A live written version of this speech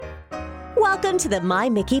Welcome to the My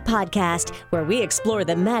Mickey podcast, where we explore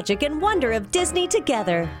the magic and wonder of Disney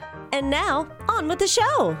together. And now, on with the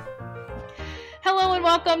show. Hello and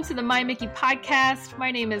welcome to the My Mickey podcast. My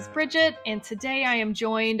name is Bridget, and today I am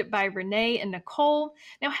joined by Renee and Nicole.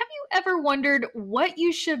 Now, have you ever wondered what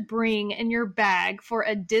you should bring in your bag for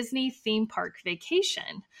a Disney theme park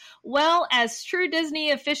vacation? Well, as true Disney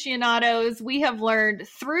aficionados, we have learned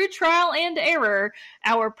through trial and error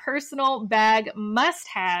our personal bag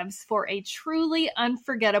must-haves for a truly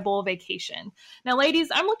unforgettable vacation. Now, ladies,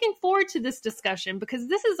 I'm looking forward to this discussion because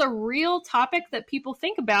this is a real topic that people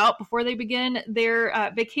think about before they begin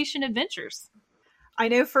their vacation adventures. I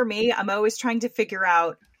know for me, I'm always trying to figure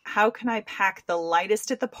out how can I pack the lightest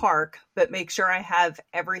at the park, but make sure I have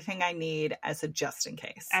everything I need as a just in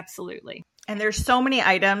case. Absolutely. And there's so many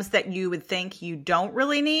items that you would think you don't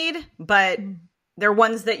really need, but they're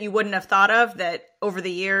ones that you wouldn't have thought of that over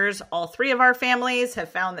the years, all three of our families have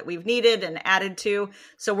found that we've needed and added to.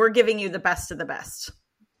 So we're giving you the best of the best.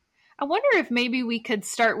 I wonder if maybe we could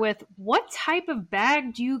start with what type of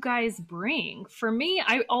bag do you guys bring? For me,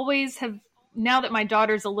 I always have, now that my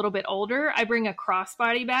daughter's a little bit older, I bring a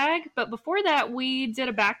crossbody bag. But before that, we did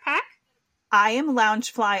a backpack. I am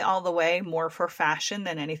Loungefly all the way, more for fashion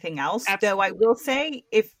than anything else. Absolutely. Though I will say,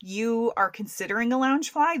 if you are considering a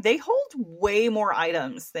Loungefly, they hold way more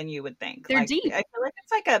items than you would think. They're deep. I feel like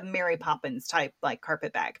it's like a Mary Poppins type like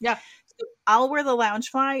carpet bag. Yeah. So I'll wear the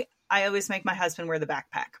Loungefly. I always make my husband wear the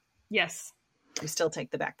backpack. Yes. We still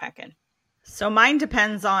take the backpack in. So mine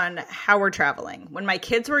depends on how we're traveling. When my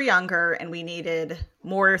kids were younger and we needed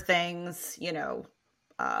more things,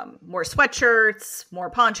 more sweatshirts, more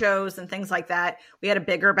ponchos and things like that, we had a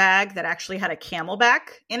bigger bag that actually had a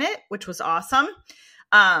camelback in it, which was awesome.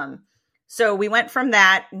 So we went from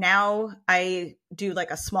that. Now I do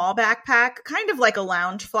like a small backpack, kind of like a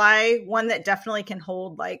Loungefly, one that definitely can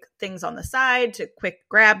hold like things on the side to quick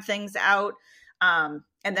grab things out.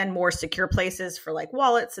 And then more secure places for like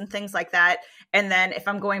wallets and things like that. And then if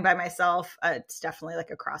I'm going by myself, it's definitely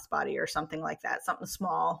like a crossbody or something like that, something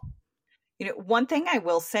small. One thing I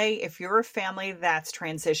will say, if you're a family that's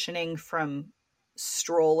transitioning from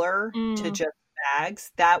stroller to just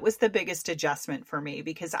bags, that was the biggest adjustment for me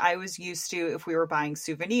because I was used to, if we were buying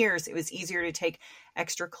souvenirs, it was easier to take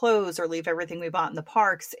extra clothes or leave everything we bought in the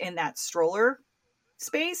parks in that stroller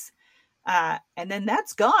space. And then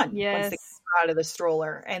that's gone. Yes. Once they get out of the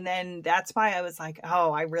stroller. And then that's why I was like,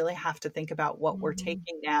 oh, I really have to think about what we're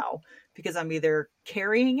taking now because I'm either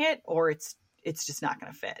carrying it or it's just not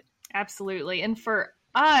going to fit. Absolutely. And for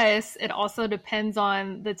us, it also depends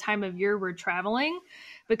on the time of year we're traveling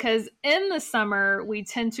because in the summer, we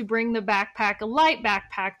tend to bring the backpack, a light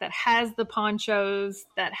backpack that has the ponchos,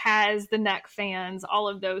 that has the neck fans, all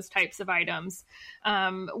of those types of items,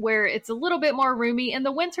 where it's a little bit more roomy. In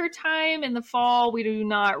the winter time, in the fall, we do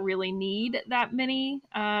not really need that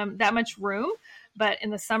much room. But in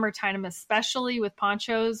the summertime, especially with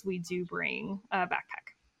ponchos, we do bring a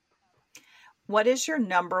backpack. What is your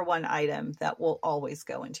number one item that will always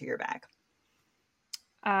go into your bag?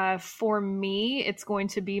 For me, it's going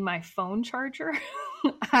to be my phone charger.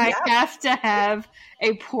 I have to have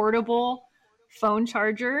a portable phone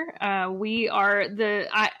charger.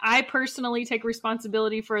 I personally take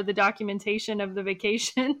responsibility for the documentation of the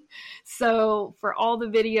vacation. So for all the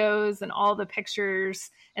videos and all the pictures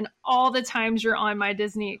and all the times you're on my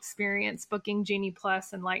Disney experience, booking Genie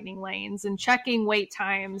Plus and Lightning Lanes and checking wait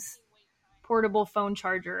times, portable phone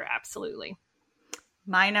charger, absolutely.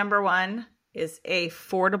 My number one is a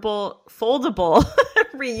foldable,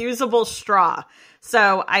 reusable straw.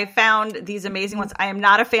 So I found these amazing ones. I am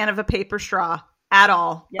not a fan of a paper straw at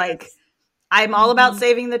all. Yes. Like I'm all about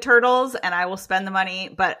saving the turtles and I will spend the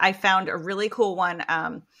money, but I found a really cool one.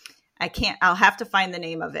 I'll have to find the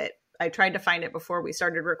name of it. I tried to find it before we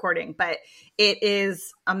started recording, but it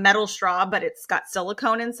is a metal straw, but it's got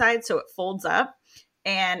silicone inside. So it folds up.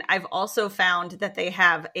 And I've also found that they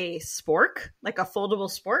have a spork, like a foldable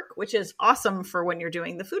spork, which is awesome for when you're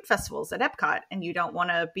doing the food festivals at Epcot and you don't want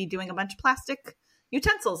to be doing a bunch of plastic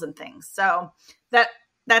utensils and things. So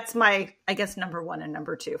that's my, I guess, number one and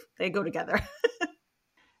number two. They go together.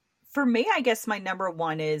 For me, I guess my number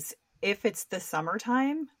one is if it's the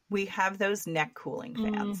summertime, we have those neck cooling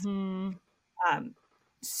fans.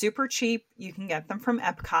 Super cheap. You can get them from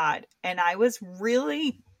Epcot. And I was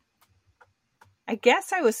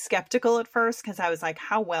skeptical at first because I was like,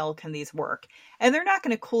 how well can these work? And they're not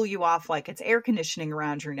going to cool you off like it's air conditioning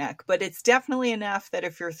around your neck, but it's definitely enough that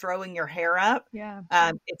if you're throwing your hair up,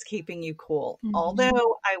 it's keeping you cool.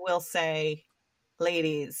 Although I will say,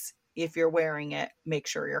 ladies, if you're wearing it, make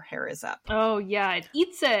sure your hair is up. Oh yeah, it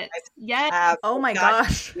eats it. Yes. Oh my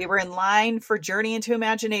gosh. We were in line for Journey into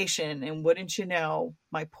Imagination, and wouldn't you know,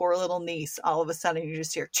 my poor little niece, all of a sudden you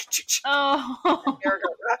just hear Oh, hair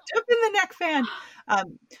got wrapped up in the neck fan.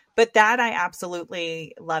 But that I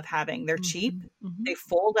absolutely love having. They're cheap. Mm-hmm. They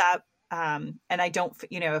fold up. And I don't,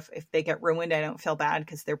 if they get ruined, I don't feel bad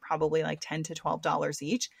because they're probably like $10 to $12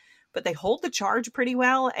 each, but they hold the charge pretty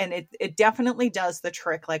well. And it definitely does the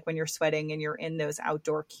trick, like when you're sweating and you're in those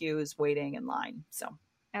outdoor queues waiting in line. So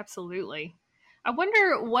absolutely. I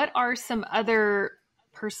wonder what are some other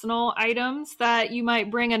personal items that you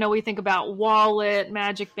might bring. I know we think about wallet,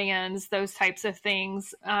 magic bands, those types of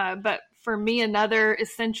things. But for me, another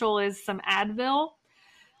essential is some Advil.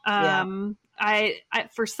 I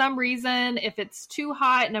for some reason, if it's too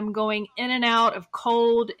hot and I'm going in and out of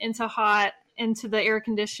cold into hot, into the air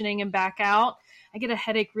conditioning and back out, I get a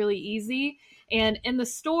headache really easy. And in the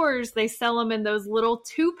stores, they sell them in those little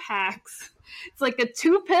 2-packs. It's like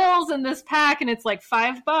 2 pills in this pack and it's like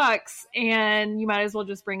 $5 and you might as well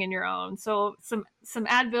just bring in your own. So some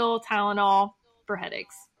Advil, Tylenol for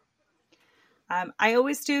headaches. I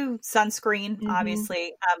always do sunscreen,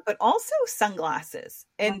 obviously, but also sunglasses.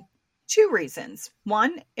 And 2 reasons.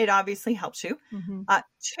 1, it obviously helps you.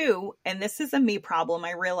 2, and this is a me problem,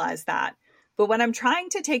 I realize that. But when I'm trying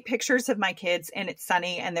to take pictures of my kids and it's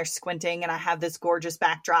sunny and they're squinting and I have this gorgeous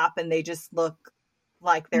backdrop and they just look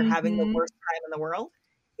like they're having the worst time in the world,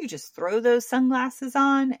 you just throw those sunglasses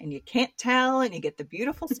on and you can't tell and you get the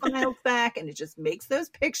beautiful smiles back and it just makes those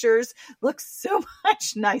pictures look so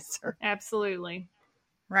much nicer. Absolutely.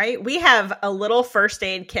 Right. We have a little first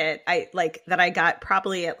aid kit that I got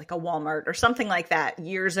probably at like a Walmart or something like that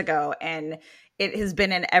years ago. And it has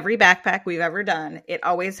been in every backpack we've ever done. It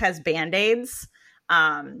always has Band-Aids,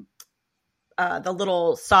 the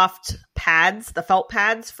little soft pads, the felt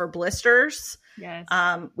pads for blisters. Yes.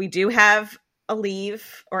 We do have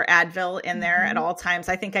Aleve or Advil in there at all times.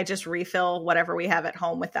 I think I just refill whatever we have at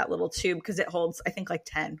home with that little tube because it holds, I think, like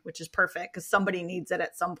 10, which is perfect because somebody needs it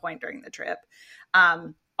at some point during the trip.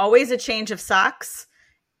 Always a change of socks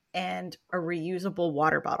and a reusable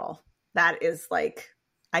water bottle. That is like,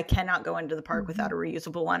 I cannot go into the park without a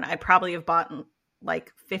reusable one. I probably have bought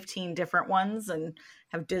like 15 different ones and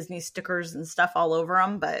have Disney stickers and stuff all over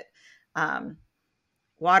them. But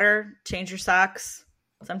water, change your socks.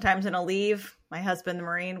 Sometimes an Aleve, my husband, the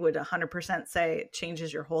Marine, would 100% say it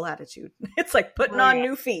changes your whole attitude. It's like putting on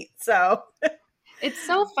new feet. So it's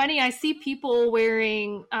so funny. I see people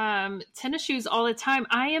wearing tennis shoes all the time.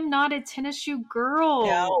 I am not a tennis shoe girl.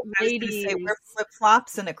 No, ladies. I was we're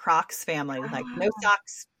flip-flops in a Crocs family. Like no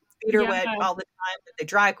socks, feet are wet all the time, but they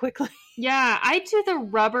dry quickly. Yeah, I do the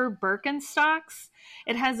rubber Birkenstocks.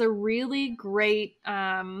 It has a really great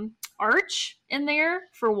arch in there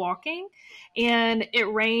for walking. And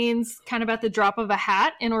it rains kind of at the drop of a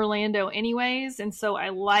hat in Orlando anyways. And so I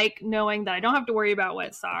like knowing that I don't have to worry about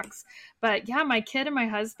wet socks. But yeah, my kid and my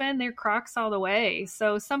husband, they're Crocs all the way.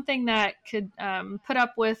 So something that could put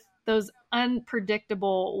up with those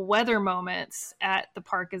unpredictable weather moments at the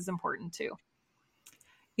park is important too.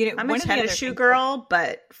 I'm a tennis shoe girl,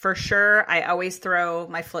 but for sure, I always throw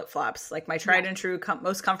my flip-flops, like my tried and true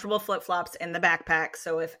most comfortable flip-flops in the backpack.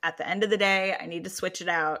 So if at the end of the day, I need to switch it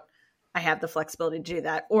out, I have the flexibility to do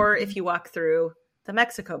that. Or if you walk through the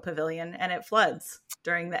Mexico Pavilion and it floods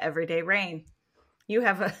during the everyday rain, you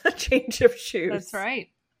have a change of shoes. That's right.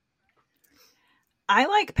 I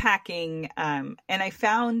like packing, and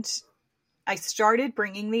I started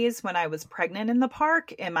bringing these when I was pregnant in the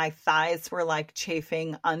park, and my thighs were like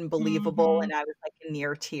chafing unbelievable, and I was like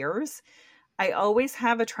near tears. I always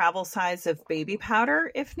have a travel size of baby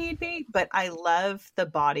powder if need be, but I love the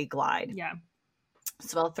Body Glide. Yeah.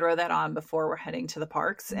 So I'll throw that on before we're heading to the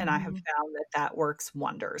parks. And I have found that works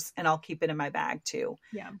wonders, and I'll keep it in my bag too.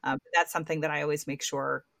 Yeah. That's something that I always make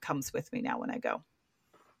sure comes with me now when I go.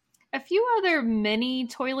 A few other mini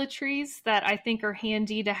toiletries that I think are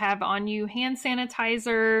handy to have on you. Hand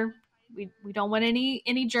sanitizer. We don't want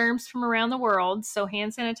any germs from around the world. So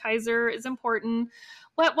hand sanitizer is important.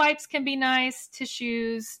 Wet wipes can be nice.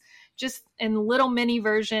 Tissues, just in little mini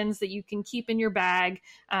versions that you can keep in your bag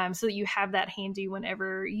so that you have that handy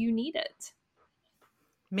whenever you need it.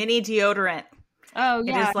 Mini deodorant. Oh,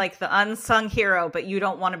 yeah. It is like the unsung hero, but you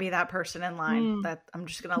don't want to be that person in line. That I'm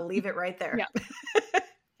just going to leave it right there. Yeah.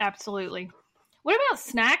 Absolutely. What about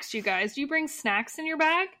snacks, you guys? Do you bring snacks in your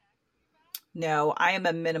bag? No, I am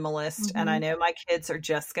a minimalist, and I know my kids are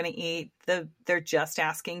just going to eat they're just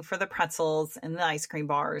asking for the pretzels and the ice cream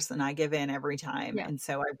bars, and I give in every time. Yeah. And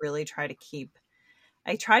so I really try to keep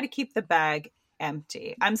the bag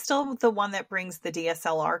empty. I'm still the one that brings the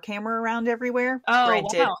DSLR camera around everywhere. Oh,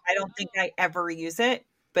 Granted, wow. I don't think I ever use it,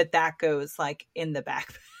 but that goes like in the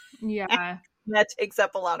back. Yeah. That takes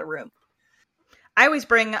up a lot of room. I always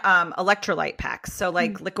bring electrolyte packs. So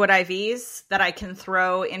like liquid IVs that I can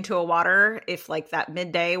throw into a water if like that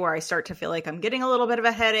midday where I start to feel like I'm getting a little bit of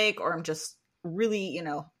a headache or I'm just really, you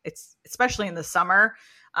know, it's especially in the summer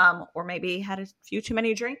or maybe had a few too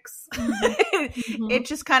many drinks. It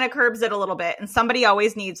just kind of curbs it a little bit. And somebody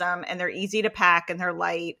always needs them and they're easy to pack and they're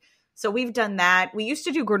light. So we've done that. We used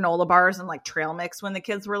to do granola bars and like trail mix when the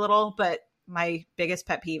kids were little, but my biggest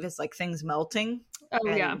pet peeve is like things melting. Oh,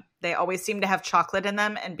 yeah. They always seem to have chocolate in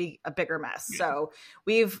them and be a bigger mess. So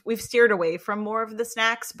we've steered away from more of the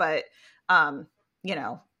snacks, but you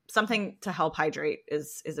know, something to help hydrate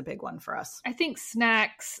is a big one for us. I think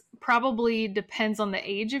snacks probably depends on the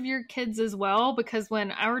age of your kids as well, because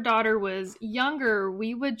when our daughter was younger,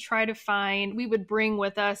 we would bring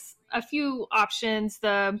with us a few options,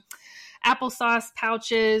 the applesauce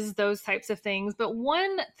pouches, those types of things. But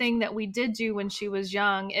one thing that we did do when she was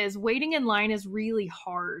young is waiting in line is really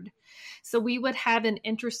hard. So we would have an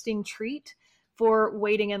interesting treat for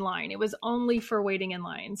waiting in line. It was only for waiting in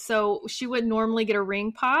line. So she would normally get a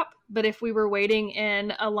ring pop, but if we were waiting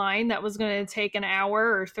in a line that was going to take an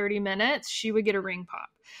hour or 30 minutes, she would get a ring pop.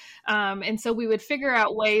 And so we would figure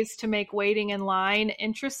out ways to make waiting in line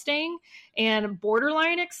interesting and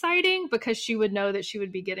borderline exciting because she would know that she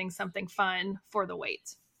would be getting something fun for the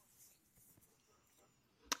wait.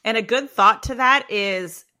 And a good thought to that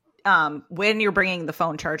is when you're bringing the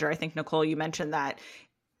phone charger, I think, Nicole, you mentioned that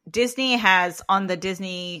Disney has on the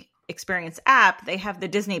Disney Experience app, they have the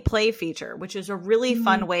Disney Play feature, which is a really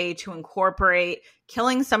fun way to incorporate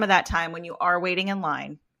killing some of that time when you are waiting in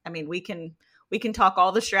line. I mean, we can talk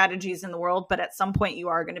all the strategies in the world, but at some point you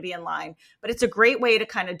are going to be in line. But it's a great way to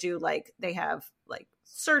kind of do like, they have like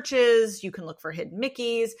searches, you can look for hidden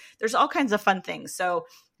Mickeys. There's all kinds of fun things. So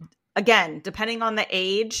again, depending on the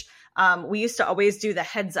age, we used to always do the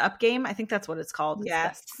heads up game. I think that's what it's called.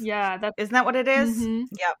 Yes. Isn't that what it is?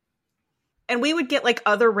 Yep. And we would get like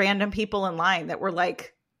other random people in line that were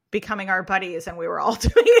like becoming our buddies and we were all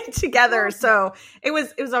doing it together. So it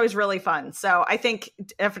was always really fun. So I think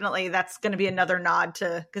definitely that's going to be another nod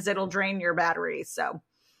to, because it'll drain your battery. So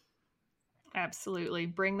absolutely.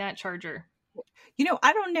 Bring that charger. You know,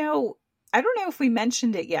 I don't know if we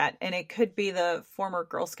mentioned it yet, and it could be the former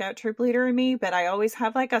Girl Scout troop leader in me, but I always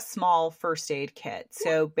have like a small first aid kit.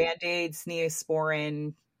 So Band-Aids,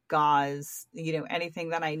 Neosporin, gauze, you know, anything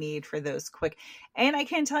that I need for those quick. And I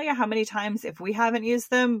can't tell you how many times, if we haven't used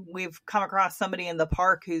them, we've come across somebody in the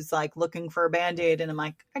park who's like looking for a Band-Aid, and I'm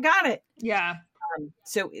like, I got it. Yeah.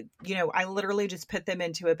 So, you know, I literally just put them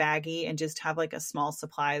into a baggie and just have like a small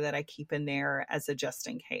supply that I keep in there as a just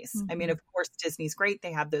in case. I mean, of course, Disney's great.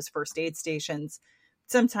 They have those first aid stations.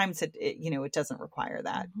 Sometimes it you know, it doesn't require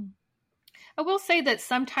that. I will say that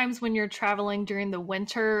sometimes when you're traveling during the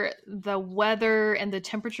winter, the weather and the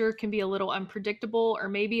temperature can be a little unpredictable, or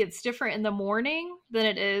maybe it's different in the morning than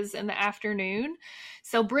it is in the afternoon.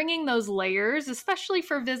 So bringing those layers, especially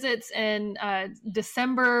for visits in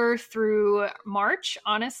December through March,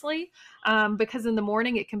 honestly, because in the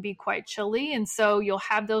morning it can be quite chilly. And so you'll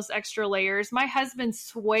have those extra layers. My husband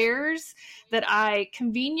swears that I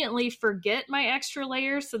conveniently forget my extra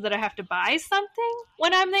layers so that I have to buy something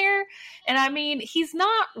when I'm there. And I mean, he's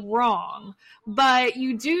not wrong, but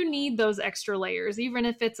you do need those extra layers, even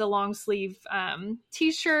if it's a long sleeve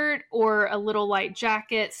t-shirt or a little light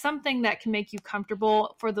jacket, something that can make you comfortable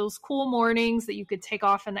for those cool mornings that you could take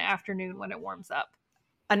off in the afternoon when it warms up.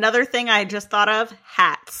 Another thing I just thought of,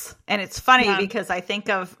 hats. And it's funny because I think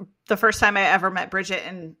of the first time I ever met Bridget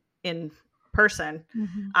in person.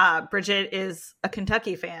 Bridget is a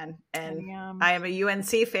Kentucky fan and I am a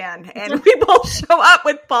UNC fan, and we both show up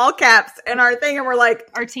with ball caps and our thing, and we're like,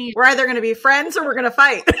 our team, we're either going to be friends or we're going to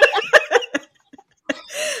fight.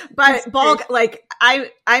 But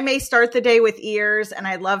I may start the day with ears, and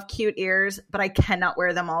I love cute ears, but I cannot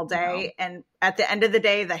wear them all day. No. And at the end of the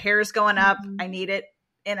day, the hair is going up. I need it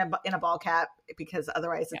in a ball cap because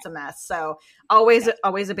otherwise it's a mess. So always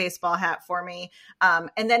a baseball hat for me.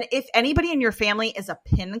 And then if anybody in your family is a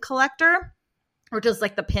pin collector or does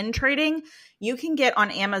like the pin trading, you can get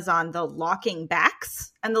on Amazon the locking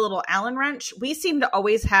backs and the little Allen wrench. We seem to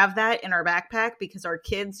always have that in our backpack because our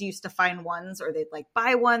kids used to find ones, or they'd like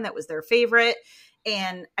buy one that was their favorite.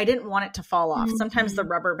 And I didn't want it to fall off. Sometimes the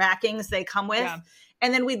rubber backings they come with,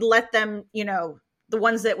 and then we'd let them, you know, the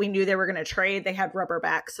ones that we knew they were going to trade, they had rubber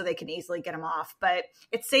backs so they can easily get them off. But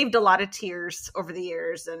it saved a lot of tears over the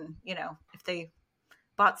years. And, you know, if they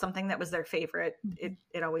bought something that was their favorite.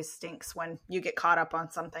 It always stinks when you get caught up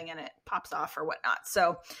on something and it pops off or whatnot.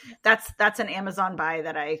 So that's an Amazon buy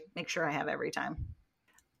that I make sure I have every time.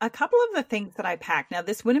 A couple of the things that I pack, now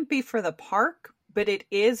this wouldn't be for the park, but it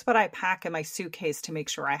is what I pack in my suitcase to make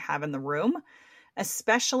sure I have in the room,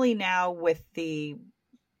 especially now with the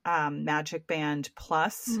Magic Band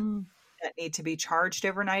Plus that need to be charged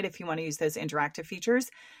overnight if you want to use those interactive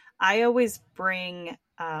features. I always bring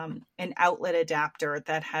an outlet adapter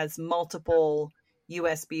that has multiple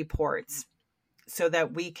USB ports so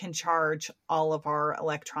that we can charge all of our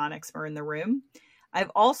electronics when we're in the room.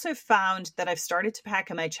 I've also found that I've started to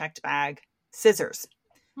pack in my checked bag scissors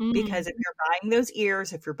because if you're buying those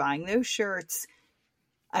ears, if you're buying those shirts,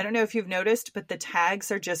 I don't know if you've noticed, but the tags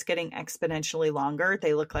are just getting exponentially longer.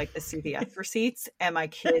 They look like the CVS receipts, and my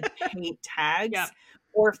kids hate tags. Yeah.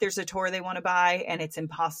 Or if there's a toy they want to buy and it's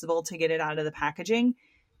impossible to get it out of the packaging.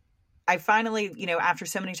 I finally, after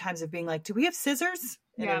so many times of being like, do we have scissors?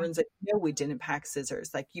 And everyone's like, no, we didn't pack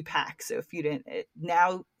scissors. Like, you pack. So if you didn't,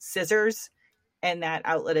 now scissors and that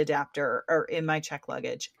outlet adapter are in my check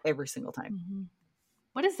luggage every single time. Mm-hmm.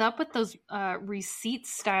 What is up with those receipt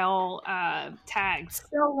style tags?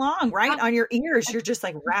 So long, right? On your ears. You're just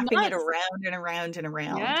like wrapping it around and around and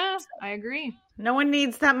around. Yeah, I agree. No one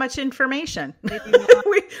needs that much information.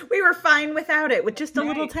 we were fine without it with just a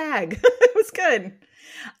little tag. It was good.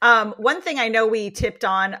 One thing I know we tipped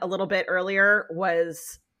on a little bit earlier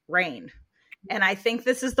was rain. And I think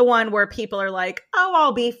this is the one where people are like, oh,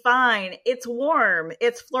 I'll be fine. It's warm.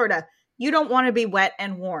 It's Florida. You don't want to be wet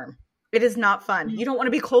and warm. It is not fun. You don't want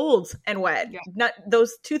to be cold and wet. Yeah.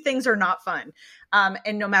 Those two things are not fun.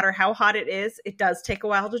 And no matter how hot it is, it does take a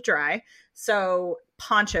while to dry. So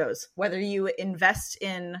ponchos, whether you invest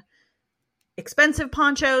in expensive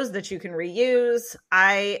ponchos that you can reuse,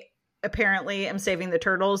 I apparently am saving the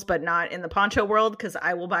turtles, but not in the poncho world, because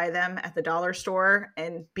I will buy them at the dollar store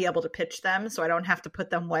and be able to pitch them so I don't have to put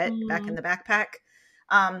them wet back in the backpack.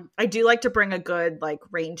 I do like to bring a good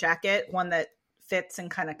rain jacket, one that fits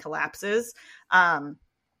and kind of collapses.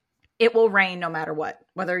 It will rain no matter what,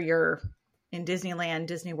 whether you're in Disneyland,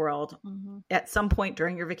 Disney World, at some point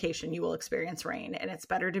during your vacation, you will experience rain, and it's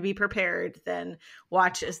better to be prepared than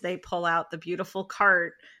watch as they pull out the beautiful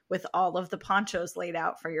cart with all of the ponchos laid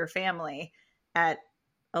out for your family at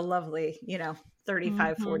a lovely, $35,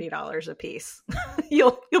 $40 a piece.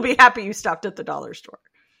 You'll be happy you stopped at the dollar store.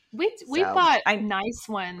 We bought nice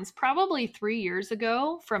ones probably 3 years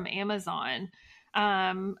ago from Amazon.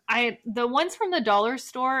 The ones from the dollar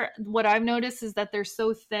store, what I've noticed is that they're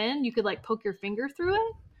so thin you could poke your finger through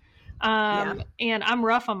it. And I'm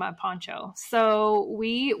rough on my poncho, so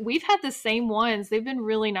we've had the same ones. They've been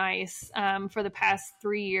really nice for the past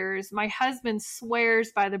 3 years. My husband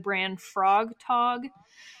swears by the brand Frog Tog,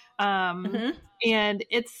 and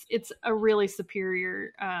it's a really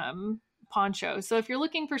superior poncho. So if you're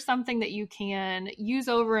looking for something that you can use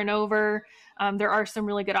over and over, there are some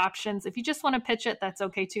really good options. If you just want to pitch it, that's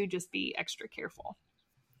okay too. Just be extra careful.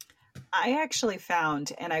 I actually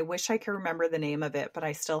found, and I wish I could remember the name of it, but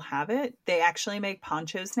I still have it. They actually make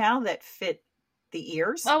ponchos now that fit the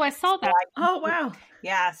ears. Oh, I saw that. Oh, wow.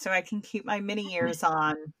 Yeah. So I can keep my mini ears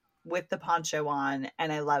on with the poncho on,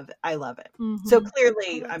 and I love it. Mm-hmm. So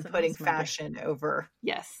clearly I'm putting fashion over.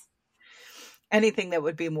 Yes. Anything that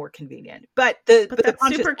would be more convenient, but the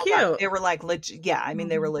ponchos, super cute. They were legit. Yeah, I mean,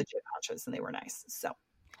 they were legit ponchos and they were nice. So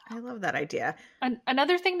I love that idea.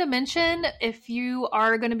 Another thing to mention, if you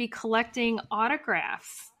are going to be collecting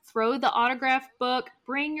autographs, throw the autograph book,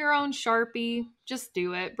 bring your own Sharpie, just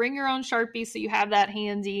do it. Bring your own Sharpie so you have that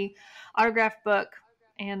handy autograph book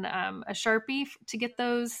and a Sharpie to get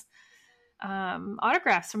those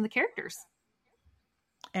autographs from the characters.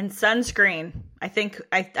 And sunscreen. I think,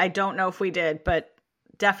 I don't know if we did, but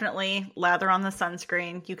definitely lather on the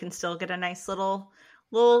sunscreen. You can still get a nice little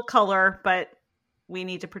color, but we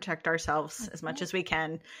need to protect ourselves as much as we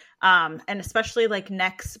can. And especially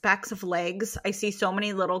necks, backs of legs. I see so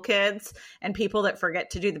many little kids and people that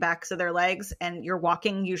forget to do the backs of their legs, and you're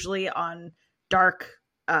walking usually on dark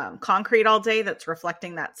concrete all day that's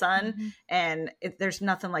reflecting that sun. And there's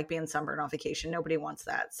nothing like being sunburned on vacation. Nobody wants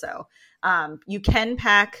that. So you can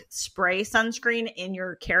pack spray sunscreen in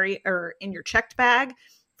your in your checked bag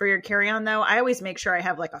for your carry-on though. I always make sure I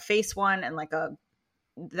have a face one and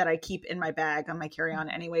that I keep in my bag on my carry-on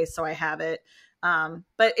anyway, so I have it.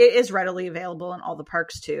 But it is readily available in all the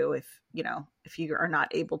parks too. If you are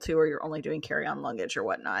not able to, or you're only doing carry-on luggage or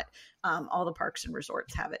whatnot, all the parks and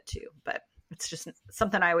resorts have it too. But it's just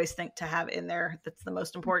something I always think to have in there. That's the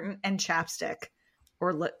most important. And chapstick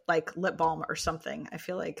or lip balm or something. I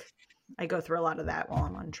feel like I go through a lot of that while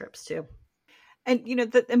I'm on trips too. And,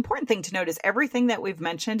 the important thing to note is everything that we've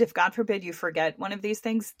mentioned, if God forbid you forget one of these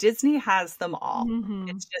things, Disney has them all. Mm-hmm.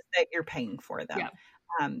 It's just that you're paying for them. Yeah.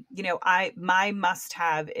 My must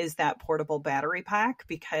have is that portable battery pack,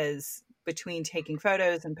 because between taking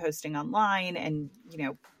photos and posting online and,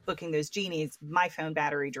 booking those genies, my phone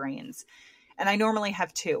battery drains. And I normally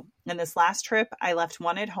have two. And this last trip, I left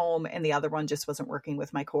one at home and the other one just wasn't working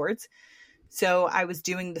with my cords. So I was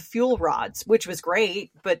doing the fuel rods, which was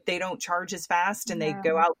great, but they don't charge as fast and they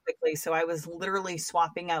go out quickly. So I was literally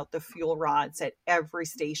swapping out the fuel rods at every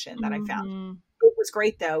station that I found. It was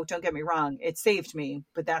great though. Don't get me wrong. It saved me,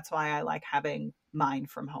 but that's why I like having mine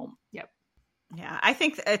from home. Yep. Yeah, I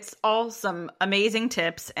think it's all some amazing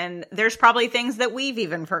tips, and there's probably things that we've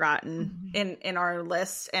even forgotten in our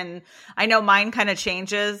list. And I know mine kind of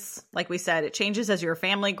changes. Like we said, it changes as your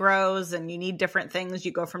family grows and you need different things.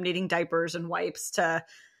 You go from needing diapers and wipes to,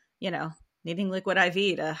 needing liquid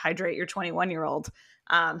IV to hydrate your 21-year-old.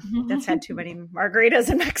 That's had too many margaritas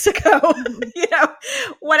in Mexico,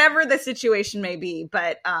 whatever the situation may be.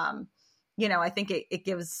 But, I think it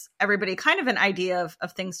gives everybody kind of an idea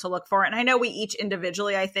of things to look for. And I know we each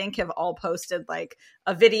individually, I think, have all posted like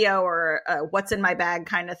a video or a what's in my bag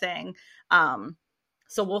kind of thing.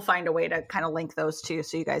 So we'll find a way to kind of link those two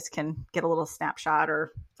so you guys can get a little snapshot,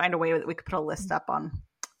 or find a way that we could put a list up on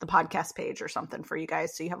the podcast page or something for you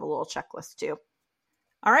guys, so you have a little checklist too.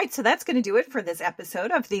 All right, so that's going to do it for this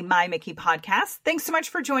episode of the My Mickey podcast. Thanks so much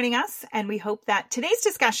for joining us, and we hope that today's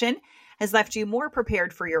discussion has left you more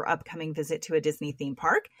prepared for your upcoming visit to a Disney theme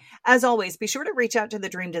park. As always, be sure to reach out to the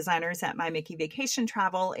dream designers at My Mickey Vacation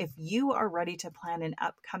Travel if you are ready to plan an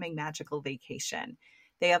upcoming magical vacation.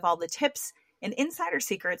 They have all the tips and insider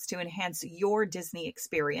secrets to enhance your Disney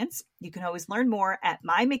experience. You can always learn more at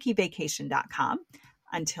mymickeyvacation.com.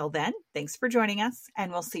 Until then, thanks for joining us,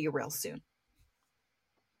 and we'll see you real soon.